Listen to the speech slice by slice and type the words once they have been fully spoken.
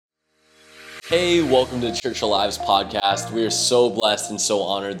Hey, welcome to Church Alive's podcast. We are so blessed and so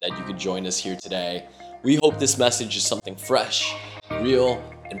honored that you could join us here today. We hope this message is something fresh, real,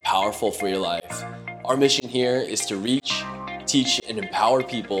 and powerful for your life. Our mission here is to reach, teach, and empower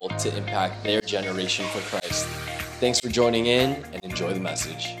people to impact their generation for Christ. Thanks for joining in and enjoy the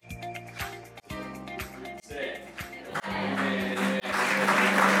message.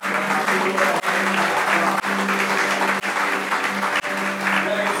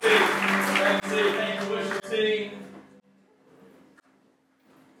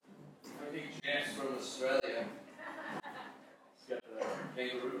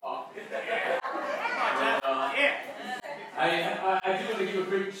 I do want to give a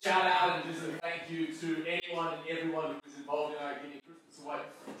quick shout out and just a thank you to anyone and everyone who was involved in our Giving Christmas Away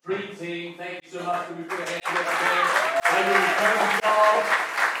Dream Team. Thank you so much for putting a hand together there. They were incredible.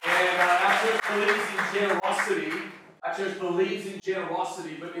 And our church believes in generosity. Our church believes in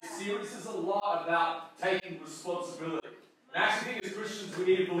generosity, but this series is a lot about taking responsibility. And I actually think as Christians we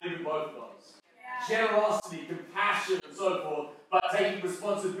need to believe in both of those. Generosity, compassion, and so forth, but taking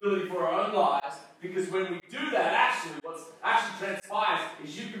responsibility for our own lives, because when we do that, actually, what's actually transpires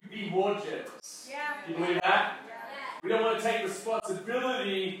is you can be more generous. You believe that? We don't want to take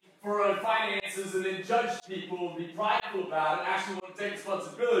responsibility for our finances and then judge people and be prideful about it. Actually, we want to take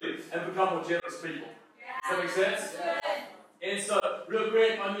responsibility and become more generous people. Does that make sense? And so, real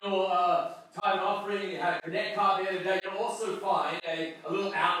quick, on your tithe and offering, you had a connect card there today. You'll also find a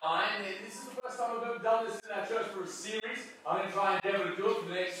little outline. And this is the first time I've ever done this in our church for a series. I'm going to try and endeavor to do it for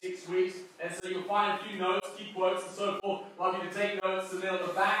the next 6 weeks. And so you'll find a few notes, key quotes, and so forth. I'd like you to take notes, and then on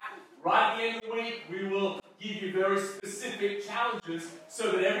the back, right at the end of the week, we will give you very specific challenges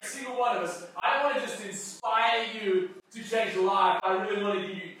so that every single one of us, I don't want to just inspire you to change your life. I really want to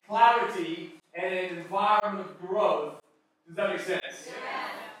give you clarity and an environment of growth. Does that make sense?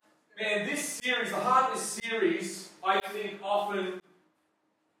 Man, this series, the heart of this series, I think often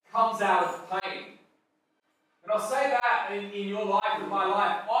comes out of pain. And I'll say that in your life and my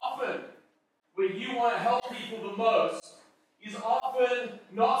life. Often, where you want to help people the most is often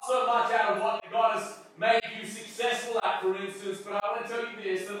not so much out of what God has made you successful at, for instance, but I want to tell you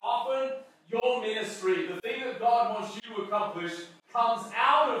this, that often your ministry, the thing that God wants you to accomplish, comes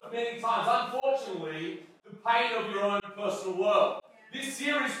out of many times, unfortunately, the pain of your own personal world. This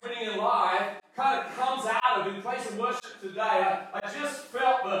series, Winning in Life, kind of comes out of, in place of worship today, I just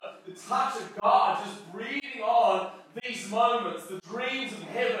felt the touch of God just breathing on these moments, the dreams of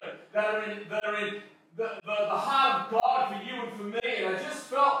heaven that are in the heart of God for you and for me. And I just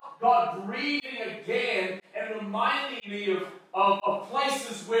felt God breathing again and reminding me of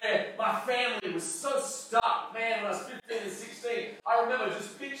places where my family was so stuck. Man, when I was 15 and 16, I remember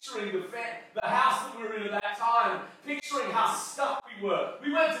just picturing the house that we were in at that time, picturing how stuck we were.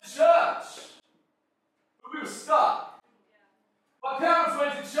 We went to church, but we were stuck. My parents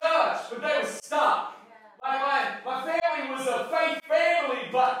went to church, but they were stuck. My family was a faith family,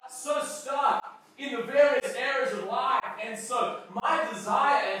 but so stuck in the various areas of life. And so my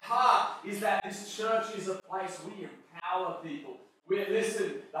desire and heart is that this church is a place we empower people.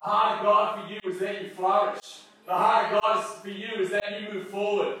 Listen, the heart of God for you is that you flourish. The heart of God for you is that you move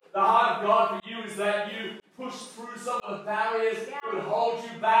forward. The heart of God for you is that you push through some of the barriers that would hold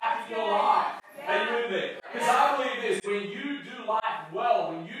you back in your life. Are you with me? Because I believe this, when you do life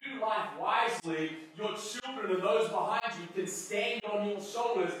well, when you do life wisely, your children and those behind you can stand on your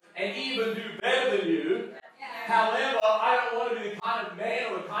shoulders and even do better than you. However, I don't want to be the kind of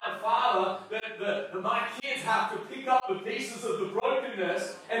man or the kind of father that my kids have to pick up the pieces of the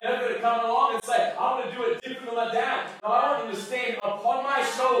brokenness and they're going to come along and say, I want to do it different than my dad. No, I want them to stand upon my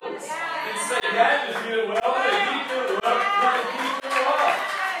shoulders and say, Dad, just do it well, keep doing it well, keep doing it well.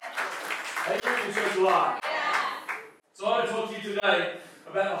 Hey, you're in church alive. So I want to talk to you today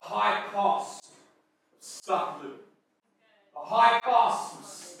about the high cost of stuck living. The high cost of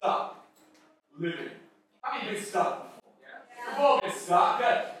stuck living. Have you been stuck before? We've all been stuck.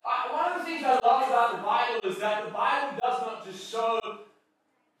 One of the things I love about the Bible is that the Bible does not just show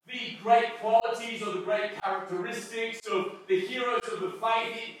the great qualities or the great characteristics of the heroes of the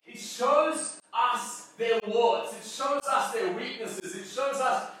faith. It shows us their warts. It shows us their weaknesses. It shows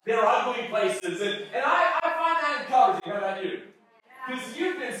us their ugly places. And I find that encouraging. How about you? Because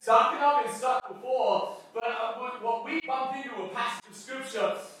you've been stuck, and I've been stuck before. But what we bumped into a passage of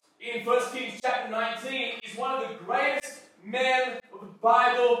Scripture in 1 Kings chapter 19 is one of the greatest men of the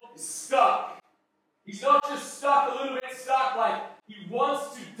Bible is stuck. He's not just stuck, a little bit stuck, like he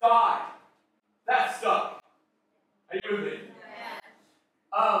wants to die. That's stuck. Are you with me?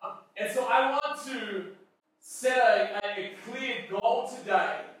 And so I want to set a clear goal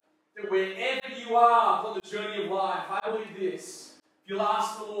today that wherever you are on the journey of life, I believe this. If you'll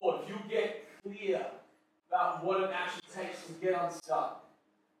ask the Lord, if you'll get clear about what it actually takes to get unstuck,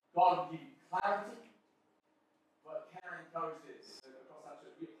 God will give you clarity. But can I encourage this? Across our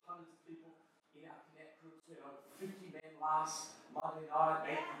church, we have hundreds of people in our Connect groups. We had over 50 men last Monday night,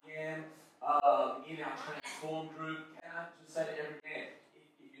 8 p.m. In our Transform group. Can I just say to every man, if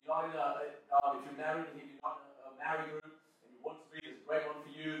you're not in if you're married and if you're not in a married group and you want to be, there's a great one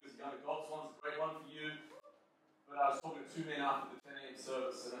for you. There's a young adults one, there's a great one for you. But I was talking to 2 men after the 10 a.m.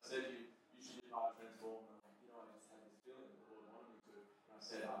 service, and I said, you should be part of Transform. And I'm like, I just had this feeling that the Lord wanted me to. And I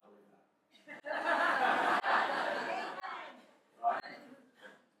said, I believe that. Right?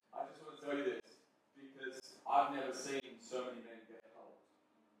 I just want to tell you this, because I've never seen so many men get help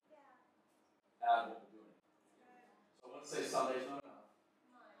out of what we're doing. So I want to say Sunday's not enough.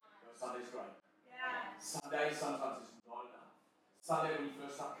 No, Sunday's great. Sunday sometimes is not enough. Sunday when you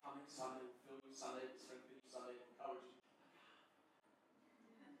first start coming, Sunday will fill you, Sunday will strengthen you, Sunday will encourage you.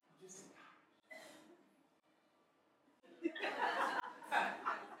 I'm just encouraged.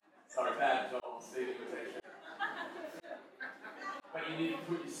 Sorry, bad job on Steve invitation. But you need to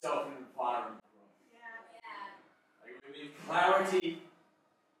put yourself in an environment. Like we need clarity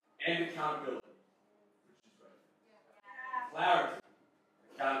and accountability, which is great. Clarity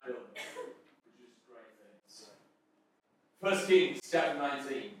and accountability, which is a great thing. So, 1 Kings chapter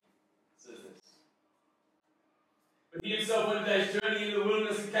 19 says this. But he himself went a day's journey into the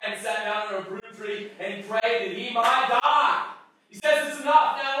wilderness and came and sat down under a broom tree and he prayed that he might die. He says, it's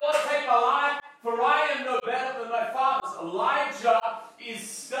enough. Now, Lord, take my life, for I am no better than my fathers. Elijah is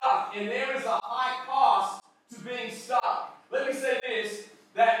stuck, and there is a high cost to being stuck. Let me say this,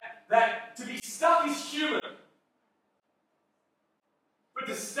 that to be stuck is human, but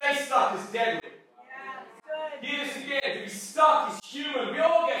to stay stuck is deadly. Hear this again, to be stuck is human. We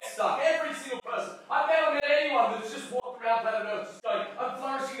all get stuck, every single person. I've never met anyone that's just walked around planet Earth just going, I'm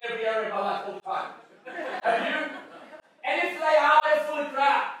flourishing in every area of my life all the time. Have you? And if they are, they're full of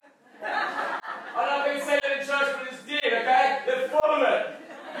crap. I don't think say that in church, but it's did, okay? They're full of it.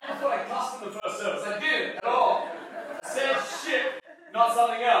 I thought I cussed in the first service. I didn't at all. I said shit, not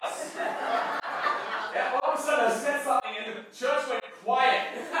something else. Yeah, all of a sudden I said something and the church went quiet.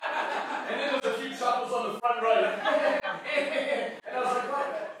 And then there was a few chuckles on the front row. And I was like, what?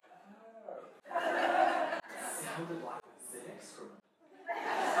 Sounded like I said excrement.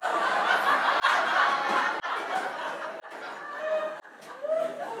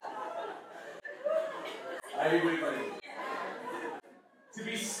 Are you with me? To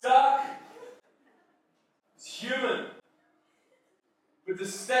be stuck is human, but to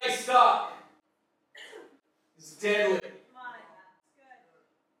stay stuck is deadly.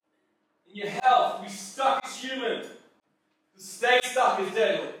 In your health, to be stuck is human. To stay stuck is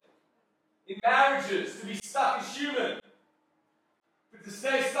deadly. In marriages, to be stuck is human, but to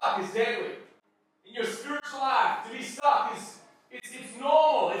stay stuck is deadly. In your spiritual life, to be stuck is it's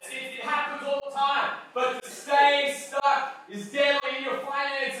normal. It happens all the time. But to stay stuck is deadly. In your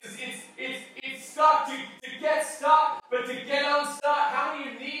finances, it's stuck to get stuck, but to get unstuck. How many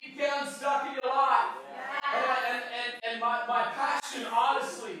of you need to get unstuck in your life? And my passion,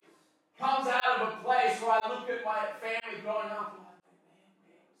 honestly, comes out of a place where I look at my family growing up and I'm like,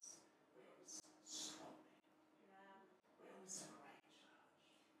 man, where was strong? Where was the great church?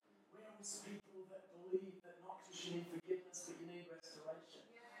 Where was people that believe that not just you need forgiveness, but you need restoration?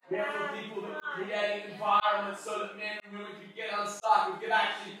 Where were people that were creating environments so that men and women could get unstuck, we could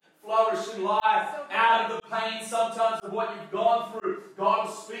actually flourish in life out of the pain sometimes of what you've gone through? God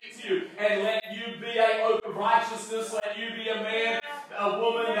will speak to you and let you be a oak of righteousness, let you be a man, a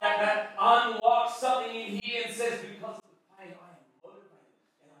woman that unlocks something in here and says, because of the pain, I am motivated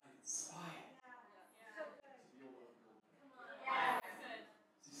and I am inspired to be a woman.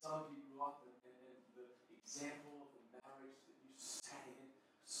 See, some of you grew up and the example of the marriage that you sat in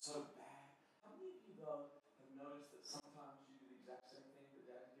so bad. How many of you, though, have noticed that sometimes you do the exact same thing that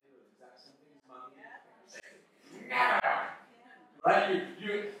dad did or the exact same thing as mom did? Right?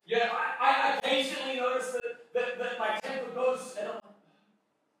 I occasionally notice that my temper goes and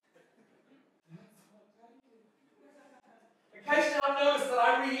occasionally I notice that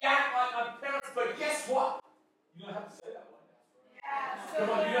I react like my parents, but guess what? You don't have to stay that way. Come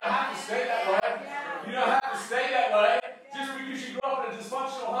on, you don't have to stay that way. You don't have to stay that way just because you grew up in a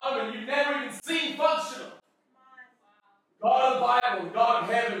dysfunctional home and you've never even seen functional. God of the Bible, God of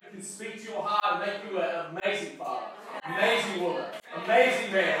heaven can speak to your heart and make you an amazing father, amazing woman,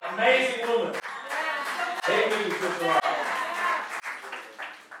 amazing man, amazing woman. Amen.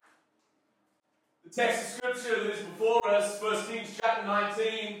 The text of scripture that is before us, 1 Kings chapter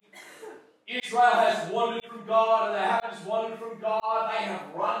 19, is Israel has wandered from God, and they haven't just wandered from God, they have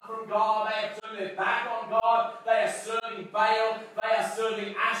run from God, they have turned their back on God, they are serving Baal, they are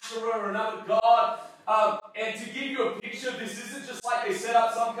serving Asherah or another god. And to give you a picture, this isn't just like they set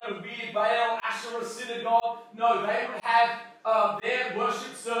up some kind of weird Baal, Asherah synagogue. No, they would have their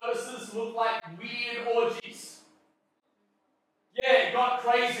worship services look like weird orgies. Yeah, it got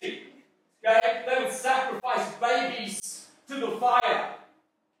crazy. Okay? They would sacrifice babies to the fire.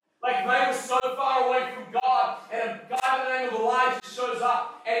 Like they were so far away from God, and a guy by the name of Elijah shows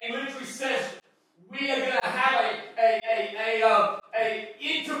up, and he literally says, "We are going to have a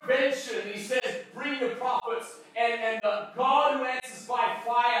intervention." He says, "Bring the prophets, and the God who answers by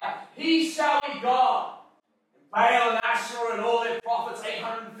fire, He shall be God." And Baal and Asherah and all their prophets,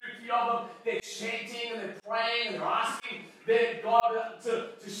 850 of them, they're chanting and they're praying and they're asking their God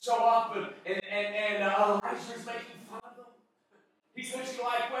to show up, and Elijah is making fun of them. He's literally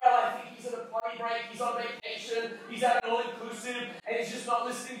like, "Well, I think he's at a party break, he's on vacation, he's at an all-inclusive, and he's just not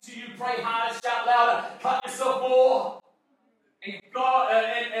listening to you. Pray harder, shout louder, cut yourself more." And God,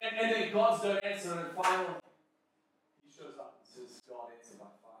 and then God's no answer, and finally, He shows up and says, "God answered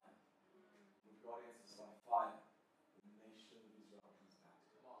by fire." When God answers by fire, the nation of Israel comes back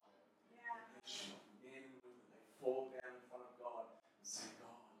to God. Yeah. The nation of men and women, they fall down in front of God and say,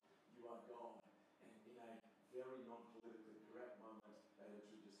 "God, you are God." And in a very non-politically correct moment, they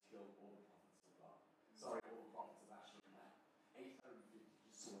literally just killed all the prophets of God. Sorry, all the prophets of Asherah. 850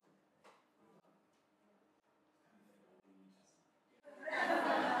 just slaughtered.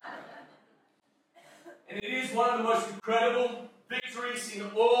 And it is one of the most incredible victories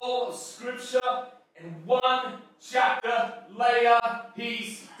in all of Scripture. And one chapter later,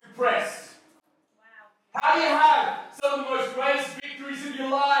 he's depressed. Wow. How do you have some of the most greatest victories in your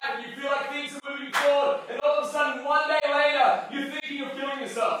life and you feel like things are moving forward, and all of a sudden, one day later, you're thinking of killing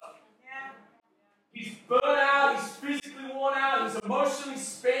yourself? Yeah. He's burnt out, he's physically worn out, he's emotionally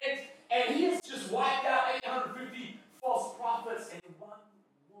spent, and he has just wiped out 850 false prophets, and one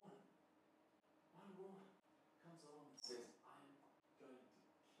woman comes along and says, "I'm going to kill you."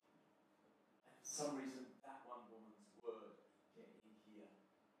 And for some reason, that one woman's word get in here,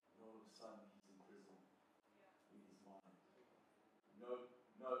 and all of a sudden he's in prison in his mind. No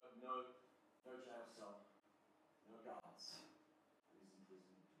jail cell, no guards. He's in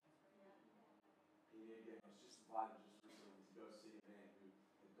prison. Here again, I was just invited just recently to go see a man who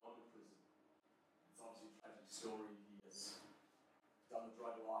had gone to prison. It's obviously a tragic story. He has done the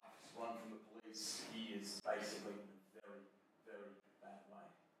drug life, he's run from the police. He is basically in a very, very bad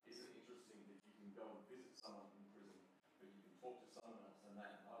way. Isn't it interesting that you can go and visit someone in prison, but you can talk to someone else and they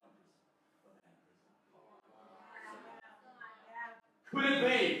are not in prison, but they're in prison? Could it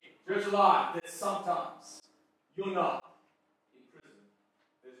be, Church Alive, that sometimes you're not in prison,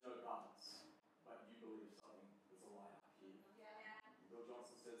 there's no guards, but you believe something that's a lie up here? Bill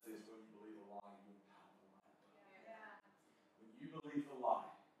Johnson says this: when you believe a lie, you empower the lie. When you believe a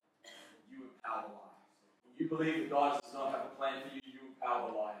lie, you empower the lie. When you believe that God does not have a plan for you, you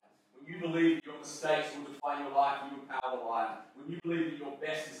empower the lie. When you believe that your mistakes will define your life, you empower the lie. When you believe that your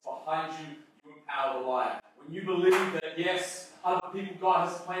best is behind you, you empower the lie. When you believe that, yes, other people, God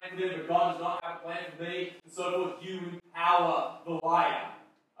has a plan for them, but God does not have a plan for me, and so forth, you empower the liar.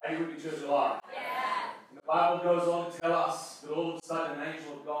 Are you with me, Church Alive? Yeah. And the Bible goes on to tell us that all of a sudden an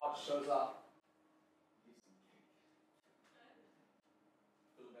angel of God shows up.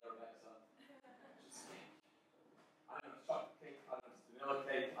 Feel better about yourself? Just cake. I don't know if it's chocolate cake, I don't know if it's vanilla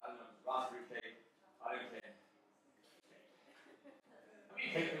cake, I don't know if it's raspberry cake, I don't care. How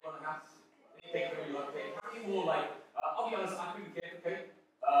many cake people in the house? Any cake that you love cake? How many more like, I'll be honest, I couldn't get the cake.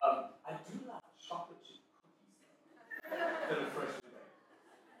 I do love chocolate chip cookies that are freshly baked.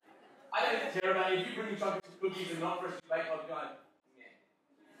 I don't care about it. If you bring me chocolate chip cookies and not freshly baked, I'll be going, yeah.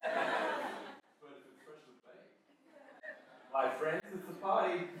 But if it's freshly baked, my friends, it's a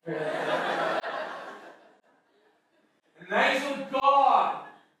party. An angel of God.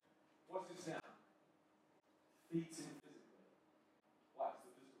 What's this now? Feeds him physically. Why? Because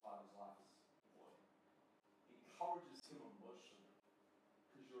the physical part of his life is important. Encourages him emotionally.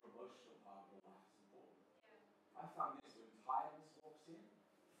 Because your emotional part of your life is important. I found this: when tiredness walks in,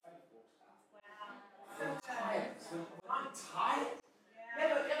 faith walks out. Wow. When I'm tired,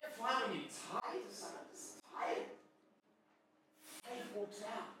 never find when you're tired, it's like I'm just tired. Faith walks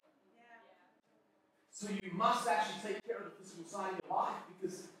out. So you must actually take care of the physical side of your life,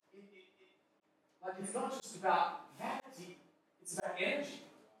 because it's not just about vanity, it's about energy.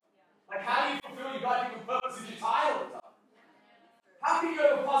 Like, how do you fulfill your God-given purpose if you're tired all the time? How can you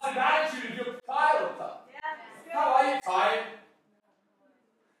have a positive attitude if you're tired all the time? How are you tired?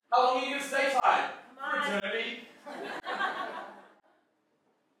 How long are you going to stay tired? For eternity.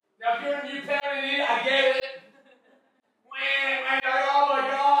 Now, if you're a new parent here, I get it. Oh my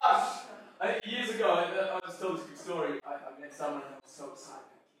gosh! Years ago, I just told this quick story. I met someone and I was so excited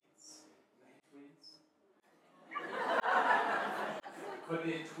about kids. They had twins. But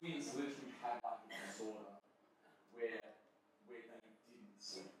their twins literally had like a disorder where they didn't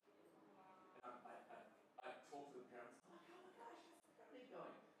sleep. And I talked to the parents, I'm like, oh my gosh, how are they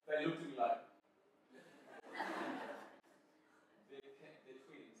going? They looked at me like, their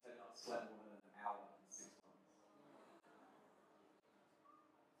twins had not slept more than an hour in 6 months.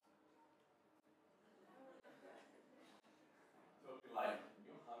 Talking like,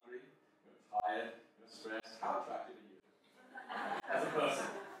 you're hungry, you're tired, you're stressed, how attractive are you? As a person.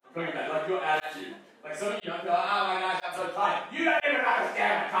 I'm talking about like your attitude. Like some of you don't go, oh my gosh, I'm so tired. You don't even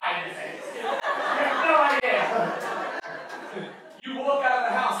understand how tired this is. You have no idea. You walk out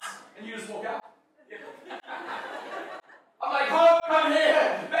of the house and you just walk out. I'm like, Hope, come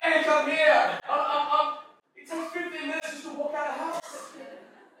here. Man, come here. It takes 15 minutes just to walk out of the house.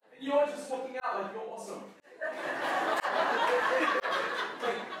 And you're just walking out like you're awesome.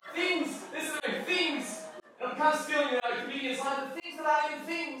 Like, things. And I'm kind of stealing comedian's line, the things that aren't even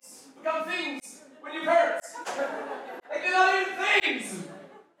things become things when you're parents. Like, they're not even things.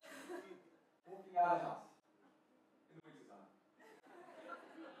 Walking out of the house in the winter time.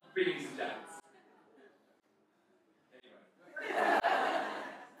 Beanies and jackets. Anyway.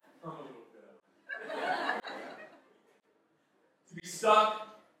 I'm a little bit. To be stuck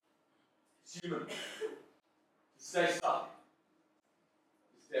is human. To stay stuck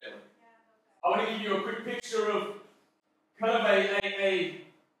is deadly. I want to give you a quick picture of kind of a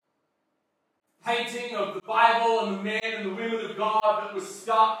painting of the Bible and the men and the women of God that were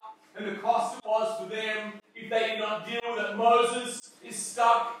stuck and the cost it was for them if they did not deal with it. Moses is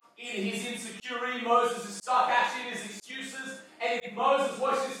stuck in his insecurity. Moses is stuck actually in his excuses. And if Moses,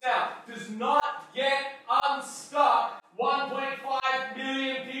 watch this now, does not get unstuck, 1.5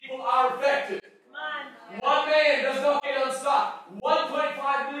 million people are affected. One man does not get unstuck.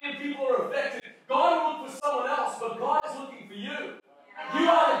 1.5 million people are affected. God will look for someone else, but God is looking for you. You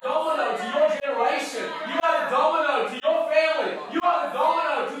are the domino to your generation. You are the domino to your family. You are the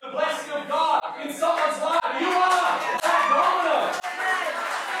domino to the blessing of God in someone's life. You are that domino.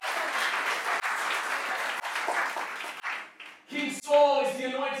 King Saul is the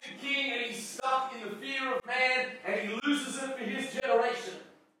anointed king, and he's stuck in the fear of man, and he loses it for his generation.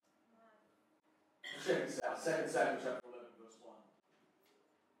 Check this out. 2 Samuel chapter 11, verse 1.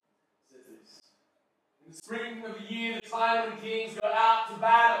 It says this. In the spring of the year, the time when kings go out to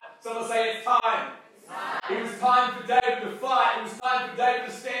battle. Someone say it's time. It was time for David to fight. It was time for David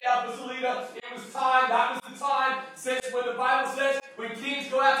to stand up as a leader. It was time. That was the time. Says when the Bible says when kings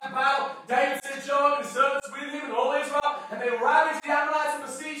go out to battle, David sent Joab and his servants with him and all Israel, and they ravaged the Ammonites and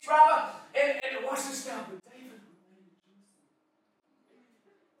besieged Rabbah. And watch this now. But David remained in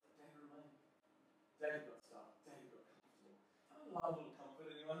Jerusalem. David got stuck. David got comfortable. I don't love a little comfort.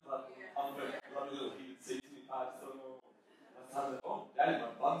 Anyone love a little comfort? Love a little heated seats in your car. Daddy,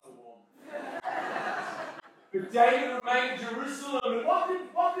 my buns are warm. But David remained in Jerusalem. And what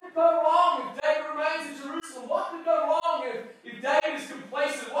could go wrong if David remains in Jerusalem? What could go wrong if David is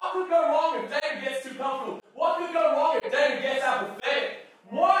complacent? What could go wrong if David gets too comfortable? What could go wrong if David gets apathetic?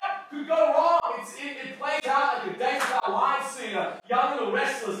 What could go wrong? It plays out like a Days of Our Lives scene, Young and the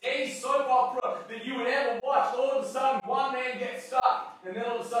Restless, any soap opera that you would ever watch. All of a sudden, one man gets stuck, and then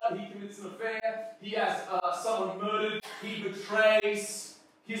all of a sudden he commits an affair. He has someone murdered. He betrays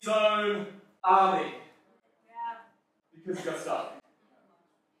his own army because he got stuck.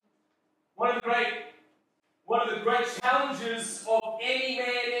 One of the great challenges of any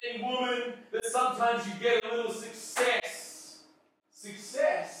man, any woman, that sometimes you get a little success.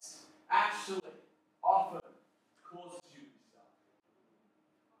 Success actually often causes you to be stuck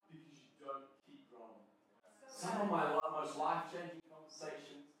because you don't keep growing. Some of my most life-changing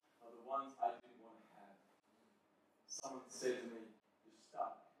conversations are the ones I didn't want to have. Someone said to me, "You're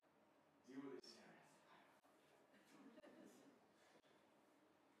stuck. Deal with this area."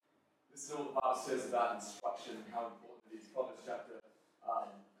 This is all the Bible says about instruction and how important it is. Proverbs chapter,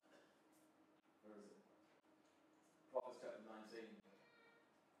 where is it? Proverbs chapter 19.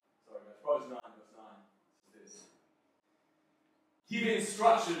 Sorry guys, Proverbs 9, verse 9. This is this. Give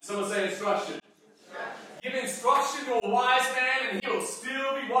instruction. Someone say instruction. Give instruction to a wise man, and he will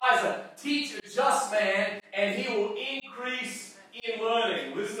still be wiser. Teach a just man, and he will increase in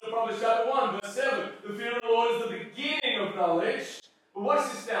learning. Listen to Proverbs chapter 1, verse 7. The fear of the Lord is the beginning of knowledge. But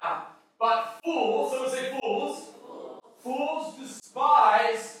watch this now. But fools, someone say fools. Fools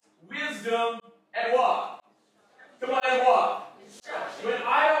despise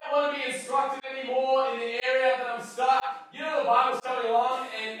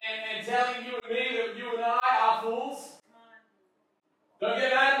Don't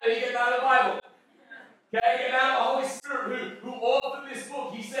get mad at me, get mad at the Bible. Okay, get mad at the Holy Spirit who authored this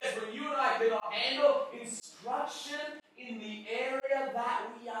book. He says when you and I cannot handle instruction in the area that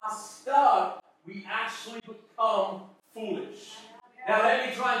we are stuck, we actually become foolish. Now let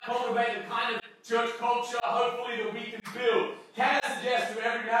me try and cultivate the kind of church culture, hopefully, that we can build. Can I suggest to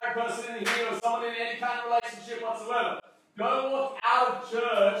every married person in here or someone in any kind of relationship whatsoever, don't walk out of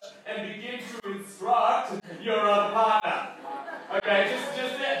church and begin to instruct your other partner. Okay,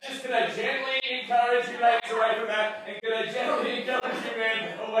 just can I gently encourage you ladies away from that, and can I gently encourage you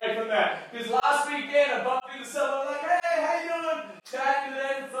men away from that? Because last weekend I bumped into someone like, hey, how you doing? Chatting to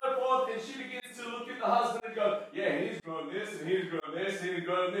them and so forth, and she begins to look at the husband and go, yeah, he's growing this, and he's growing this, and he's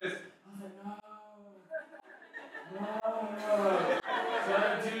growing this. I was like, no,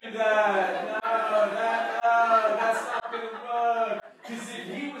 don't do that. No, that's not going to work. Because if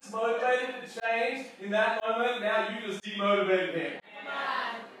he was motivated to change in that moment, now you just demotivated him.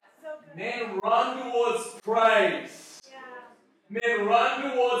 Men run towards praise. Men run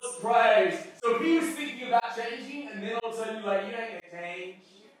towards praise. So if he was thinking about changing, and then all of a sudden you're like, you ain't going to change.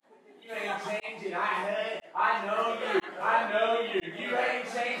 You ain't changing. I know you. You ain't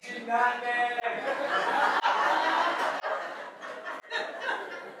changing that, man.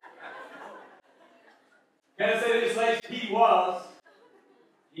 Can I say this, ladies? He was.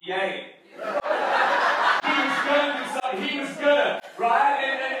 He ain't. He was going to do something. He was going to,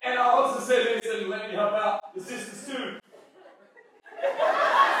 right? And I also said this, and let me help out the sisters too.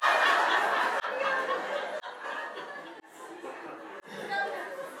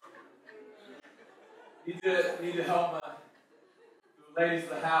 Need to help the ladies of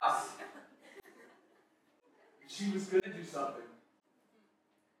the house. She was going to do something.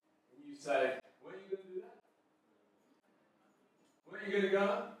 And you say, when are you going to do that? When are you going to go?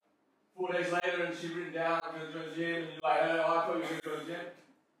 4 days later, and she's written down, I'm going to join the gym, and you're like, oh, I thought you were going to go to the gym.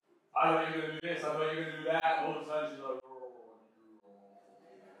 I thought you were going to do this, I thought you were going to do that. All of a sudden, she's like,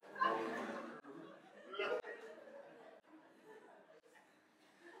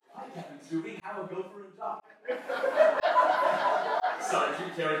 hi, Captain Scooby, how a gopher and duck. Sorry, Jim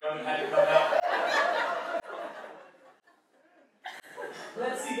Carrey moment had to come out.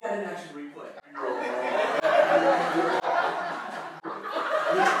 Let's see that in action replay.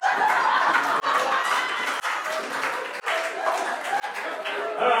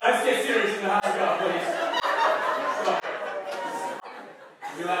 Alright, let's get serious in the house of God, please.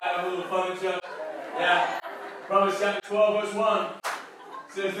 You like to have a little fun in church? Yeah. Proverbs chapter 12, verse 1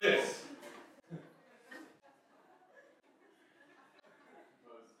 says this.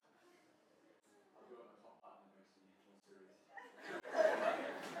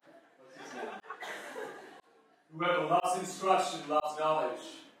 Whoever loves instruction loves knowledge,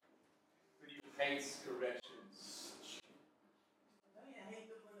 but he who hates corrections. Don't you hate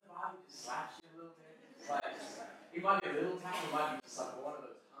it when the Bible just slaps you a little bit? It's like, it might be a little tap, it might be just like one of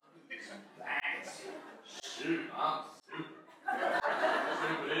those bangs. Shoot, I'm stupid.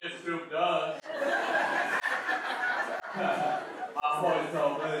 Stupid is, stupid does. My boy's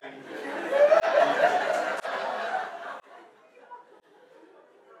told me.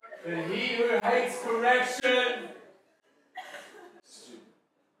 And he who hates correction, stupid.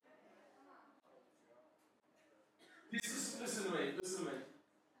 Listen to me. This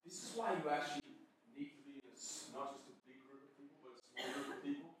is why you actually need to be in not just a big group of people, but a small group of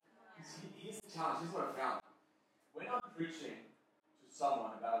people. Here's the challenge. Here's what I found. When I'm preaching to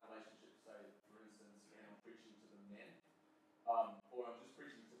someone about a relationship, say, for instance, and I'm preaching to the men, or I'm just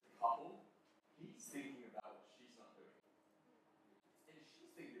preaching to the couple, he's thinking about what she's not doing. And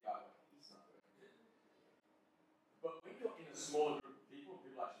she's thinking about what he's not doing. But when you're in a smaller group of people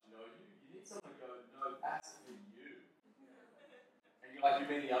actually know you, you need someone to go, no, that's for you. And you're like, you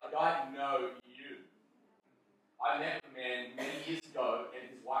mean the other guy? No, you. I met a man many years ago, and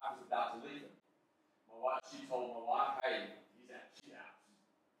his wife was about to leave him. She told my wife, hey, she's out.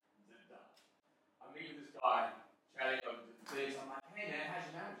 He's done. I meet with this guy, chatting over different things. I'm like, hey man, how's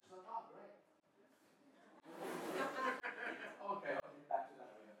your marriage? She's like, oh, great. Okay, I'll get back to that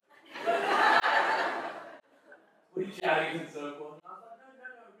later. We're chatting and so forth. And I was like,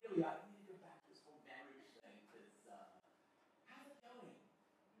 no, really, I need to go back to this whole marriage thing, because, how's it going?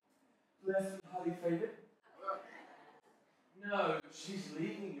 Blessed and highly favored? No, she's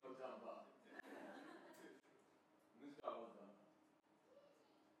leaving your dumb butt. And this guy was dumb.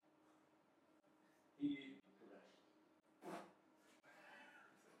 He needed correction.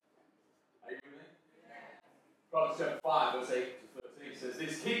 Are you with me? Proverbs chapter 5, verse 8 to 13 says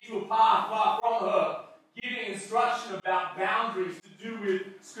this, keep your path far from her, giving instruction about boundaries to do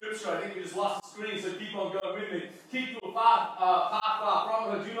with Scripture. I think we just lost the screen, so keep on going with me. Keep your path far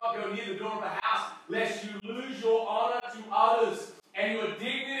However, do not go near the door of a house, lest you lose your honor to others, and your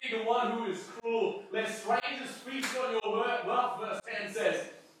dignity to one who is cruel. Lest strangers feast on your wealth, verse 10 says.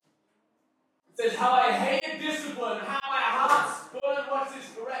 It says, how I hated discipline, how my heart spurned what's this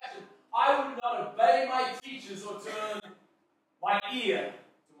correction. I would not obey my teachers or turn my ear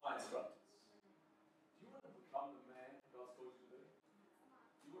to my instructors. Do you want to become the man God's called you to be?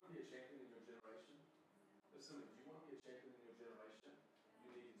 Do you want to be a champion in your generation? Listen, do you want to be a champion in your generation?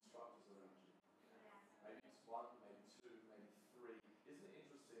 You need instructors around you. Maybe it's one, maybe two, maybe three. Isn't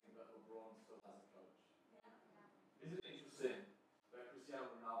it interesting that LeBron still has a coach? Isn't it interesting that Cristiano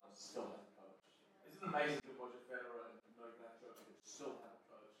Ronaldo still has a coach? Isn't it amazing that Roger Federer and Novak Djokovic still have a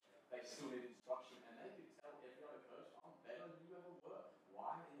coach? They still need instruction, and they can tell every other coach, I'm better than you ever were.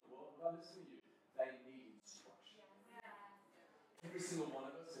 Why in the world would I listen to you? They need instruction. Every single one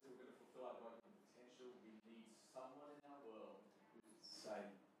of us, if we're going to fulfill our God given potential, we need someone in our world who can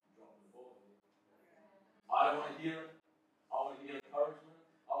say, drop the ball here. I don't want to hear it. I want to hear encouragement.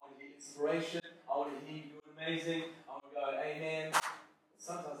 I want to hear inspiration. I want to hear you doing amazing. I want to go, amen. But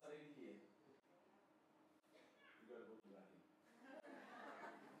sometimes I need to hear. You got to look at that.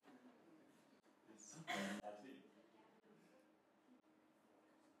 It's something I do.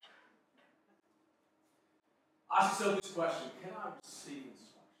 Ask yourself this question: can I receive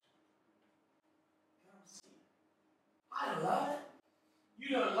instruction? Can I receive it? I don't love it. You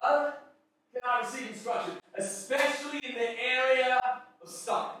don't love it. Can I receive instruction? Especially in the area of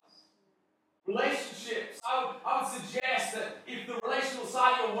studies. Relationships. I would suggest that if the relational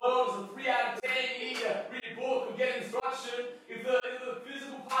side of your world is a 3 out of 10, you need to read a book or get instruction. If the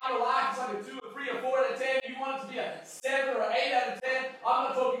physical part of your life is like a 2 or 3 or 4 out of 10, you want it to be a 7 or 8 out of 10. I'm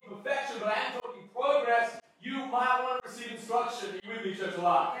not talking perfection, but I am talking progress. You might want to receive instruction. Are you with me, church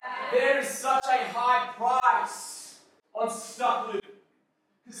alive? Yeah. There is such a high price on stuck living.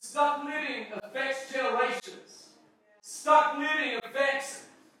 Because stuck living affects generations. Stuck living affects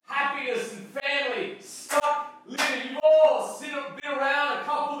happiness and family. Stuck living. You've all been around a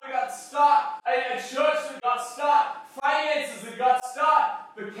couple that got stuck, a church that got stuck, finances that got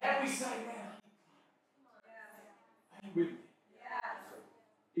stuck. But can we say, man, are you with me?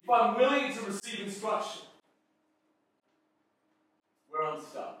 If I'm willing to receive instruction, where I'm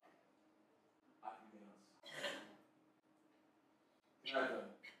stuck, I can get unstuck. Can I go?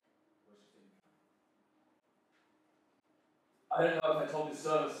 I don't know if I told this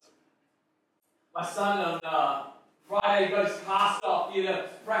service. My son on Friday got his cast off. He had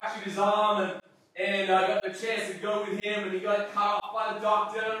fractured his arm, and I got the chance to go with him, and he got cut off by the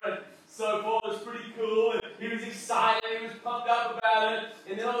doctor, and so forth. It was pretty cool, and he was excited, he was pumped up about it,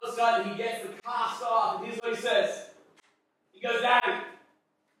 and then all of a sudden he gets the cast off, and here's what he says. He goes, Daddy,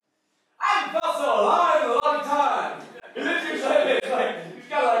 I haven't felt so alive in a long time. He literally said this, like, he's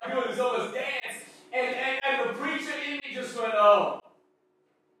got like doing this almost dance, and the preacher in me just went, oh.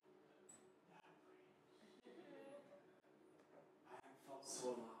 I haven't felt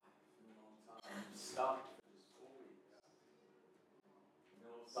so alive in a long time. I'm stuck for just 4 weeks. And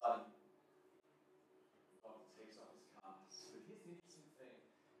then all of a sudden, the doctor takes off his cast. But here's the interesting thing.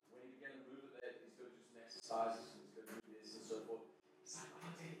 When he began to move it there, he's got to do some exercises, and he's got to do this and so forth. It's like,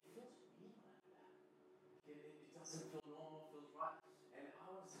 oh, Dad, it feels weird like that. It doesn't feel normal, it feels right. And I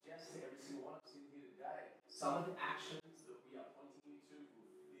want to suggest to every single one of us in here today, some of the actions that we are pointing you to will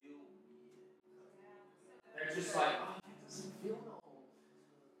feel weird. They're just like, oh, that doesn't feel normal.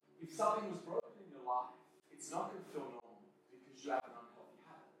 If something was broken in your life, it's not going to feel normal because you have an unhealthy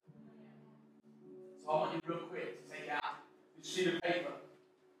habit. So I want you real quick to take out this sheet of paper,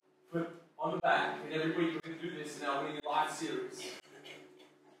 put on the back, and every week we're going to do this in our Winning Your Life series.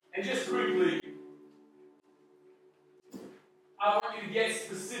 And just quickly, I want you to get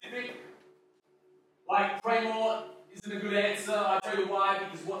specific. Like, pray more isn't a good answer. I tell you why,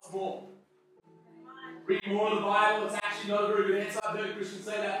 because what's more? Read more of the Bible. It's actually not a very good answer. I've heard Christians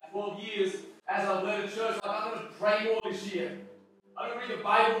say that for 12 years as I've led a church. Like, I'm going to pray more this year. I'm going to read the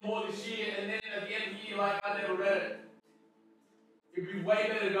Bible more this year, and then at the end of the year, like, I never read it. It'd be way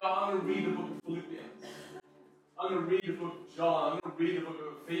better to go, I'm going to read the book of Philippians. I'm going to read the book of John. I'm going to read the book of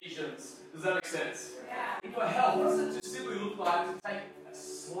Ephesians. Does that make sense? Yeah. In your health, what does it just simply look like to take a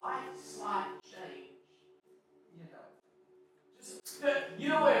slight change in your health? Just, you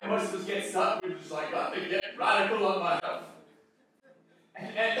know where most of us get stuck? We're just like, I'm going to get radical on my health.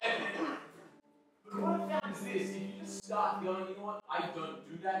 But what I found is this. If you just start going, you know what? I don't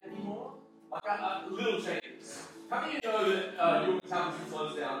do that anymore. Like, little changes. How many of you know that your metabolism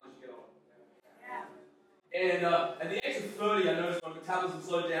slows down as you get older? And at the age of 30, I noticed my metabolism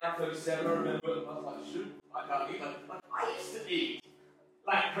slowed down. 37, I remember. I was like, shoot, I can't eat. Like I used to eat.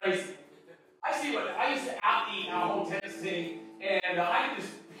 like crazy. I used to out-eat our whole tennis team, and I could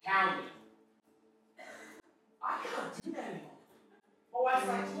just pound it. I can't do that anymore. My wife's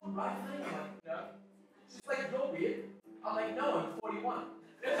like, "You want right thing?" I'm like, "No." She's like, "You're weird." I'm like, "No, I'm 41."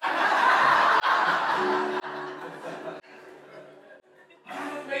 I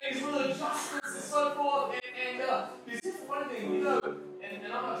have to make these little adjustments and so forth, and because here's one thing, you know, and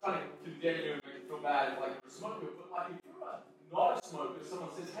I'm not trying to condemn you and make you feel bad if like you're a smoker, but like if you're not a smoker,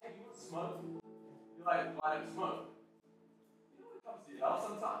 someone says, "Hey, you want to smoke?" You're like, "I don't smoke." You know when it comes to your health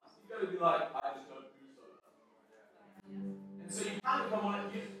sometimes, you got to be like, "I just don't do so." And so you kind of come on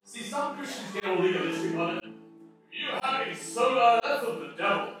it. See, some Christians get all legalistic on it. "You're having soda, that's of the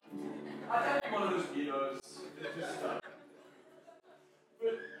devil." I don't be one of those weirdos that just but you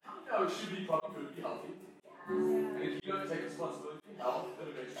know it should be probably good to be healthy. And if you don't take responsibility for your health, then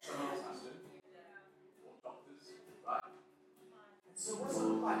eventually someone else has to. Or doctors, right? And so what does it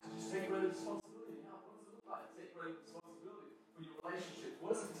look like to just take greater responsibility now? What does it look like to take greater responsibility for your relationship?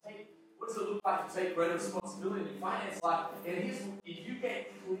 What does it look like to take greater responsibility in your finance life? And here's if you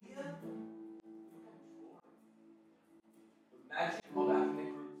get clear, the magic of our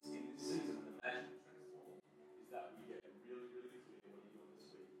connect groups in this season, the magic of transform, is that we get really, really clear what you're doing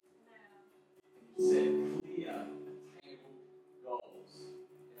this week. And you set clear, attainable goals.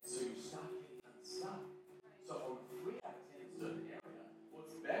 And so you start getting unstuck. So on 3 out of 10 in a certain area, well,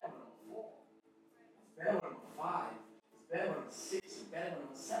 it's better when I'm a 4. It's better when I'm a 5. It's better when I'm a 6. It's better when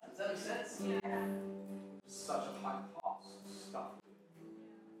I'm a 7. Does that make sense? Yeah. Such a high cost to stuff.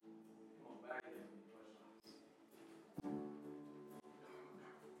 Come on, back here.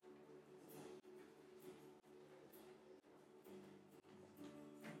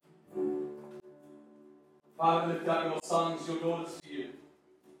 Father, lift up your sons, your daughters to you.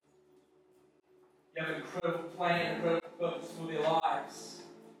 You have an incredible plan, incredible purpose for their lives.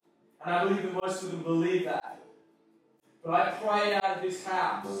 And I believe that most of them believe that. But I pray out of this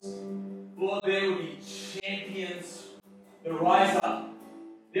house, Lord, there would be champions that rise up.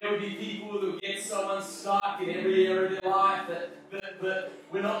 There would be people that would get so unstuck in every area of their life that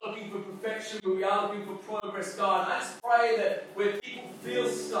we're not looking for perfection, but we are looking for progress, God. And I just pray that where people feel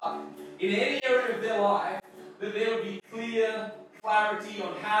stuck in any area of their life, that there would be clear clarity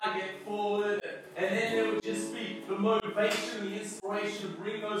on how to get forward, and then there would just be the motivation and the inspiration to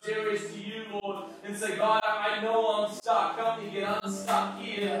bring those areas to you, Lord, and say, God, I know I'm stuck. Help me get unstuck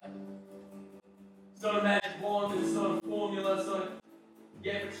here. It's not a magic wand, it's not a formula, it's not a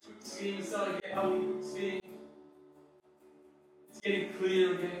get rich quick scheme, it's not a get healthy quick scheme. It's getting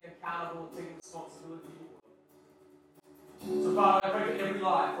clear and getting accountable and taking responsibility. So, Father, I pray for every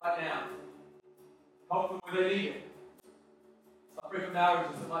life right now. Help them where they need it. I pray for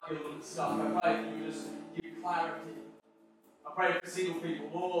marriages that might be a little bit stuck. I pray that you just give clarity. I pray for single people.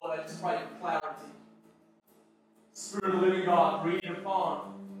 Lord, I just pray for clarity. Spirit of the living God, breathe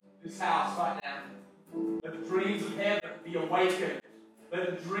upon this house right now. Let the dreams of heaven be awakened. Let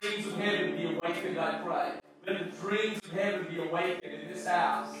the dreams of heaven be awakened, I pray. Let the dreams of heaven be awakened in this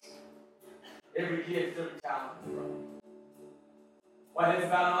house. Every gift, every talent, I pray. While heads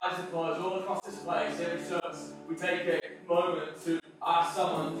bowed and eyes are closed, all across this place, every service, we take a moment to ask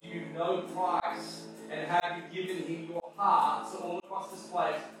someone, do you know Christ? And have you given him your heart? So all across this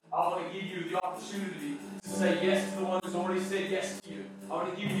place, I want to give you the opportunity to say yes to the one who's already said yes to you. I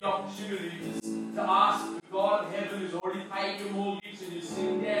want to give you the opportunity to ask the God of heaven who's already paid your mortgage and your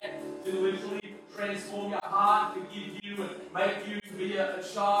sin debt to literally transform your heart, forgive you, and make you to be a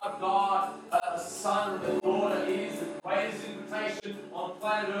child of God, a son or a daughter. It is the greatest invitation on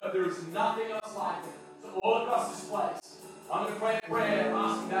planet Earth. There is nothing else like it. So all across this place, I'm going to pray a prayer,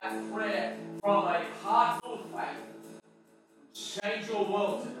 asking that prayer from a heart full of faith. Change your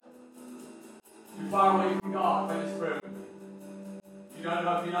world today. Too far away from God, pray this prayer with me. You don't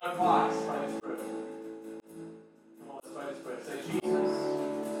know if you know Christ, pray this prayer. Come on, let's pray this prayer. Say, Jesus,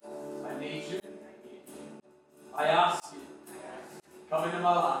 I need you. I ask you, come into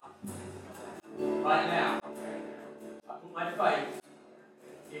my life. Right now, I put my faith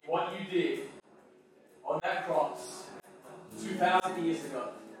in what you did on that cross 2,000 years ago.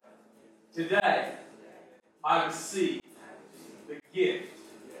 Today, I receive the gift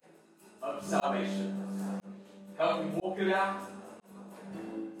of salvation. Help me walk it out.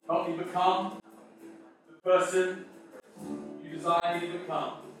 Help me become the person you desire me to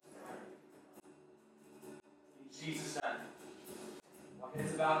become. In Jesus' name. My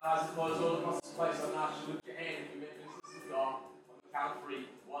heads about eyes are closed all across this place. I'm going to ask you to lift your hand if you meant business with God. On the count of 3.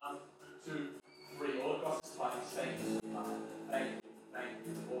 1, 2, 3. All across this place. Thank you. Thank you. Thank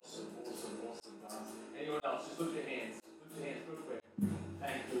you. Awesome, awesome, awesome, guys. Anyone else? Just lift your hands. Lift your hands real quick. Thank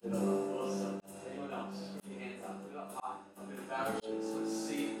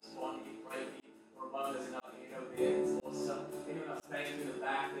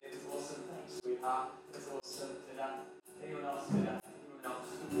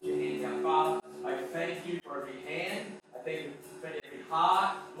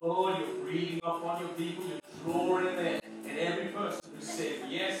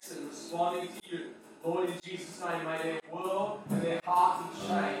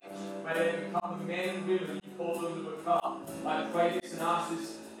become the men and women you call them to become. I pray this and ask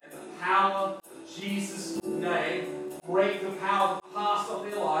this in the power of Jesus' name. Break the power of the past of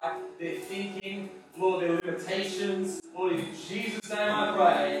their life, their thinking, Lord, their limitations. Lord, in Jesus' name I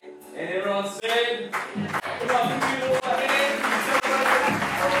pray. And everyone said, put up the Lord,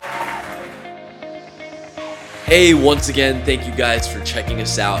 Hey, once again, thank you guys for checking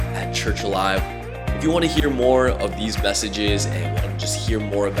us out at Church Alive. If you want to hear more of these messages and want to just hear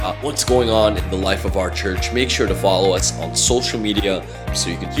more about what's going on in the life of our church, make sure to follow us on social media so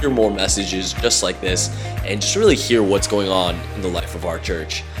you can hear more messages just like this and just really hear what's going on in the life of our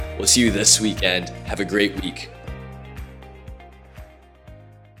church. We'll see you this weekend. Have a great week.